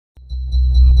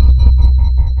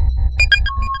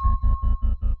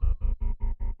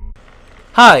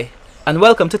Hi, and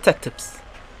welcome to Tech Tips.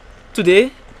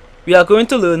 Today, we are going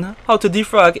to learn how to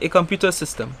defrag a computer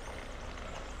system.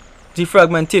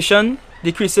 Defragmentation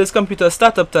decreases computer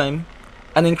startup time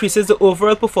and increases the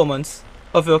overall performance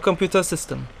of your computer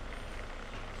system.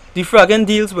 Defragging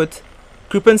deals with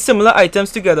grouping similar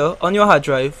items together on your hard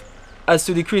drive as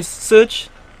to decrease search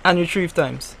and retrieve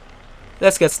times.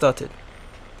 Let's get started.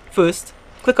 First,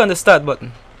 click on the Start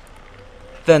button,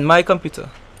 then My Computer.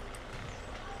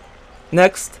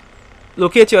 Next,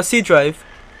 locate your C drive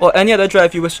or any other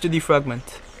drive you wish to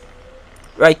defragment.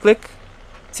 Right-click,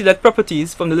 select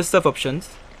Properties from the list of options.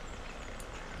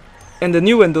 In the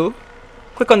new window,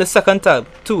 click on the second tab,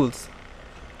 Tools,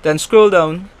 then scroll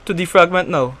down to Defragment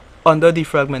Now under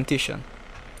Defragmentation.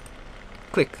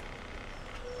 Click.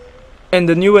 In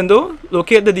the new window,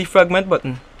 locate the Defragment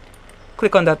button.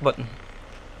 Click on that button.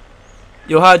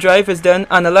 Your hard drive is then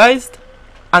analyzed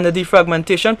and the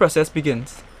defragmentation process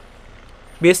begins.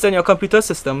 Based on your computer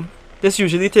system, this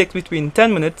usually takes between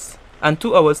 10 minutes and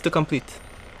 2 hours to complete.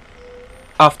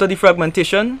 After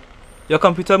defragmentation, your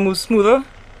computer moves smoother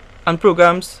and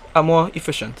programs are more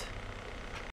efficient.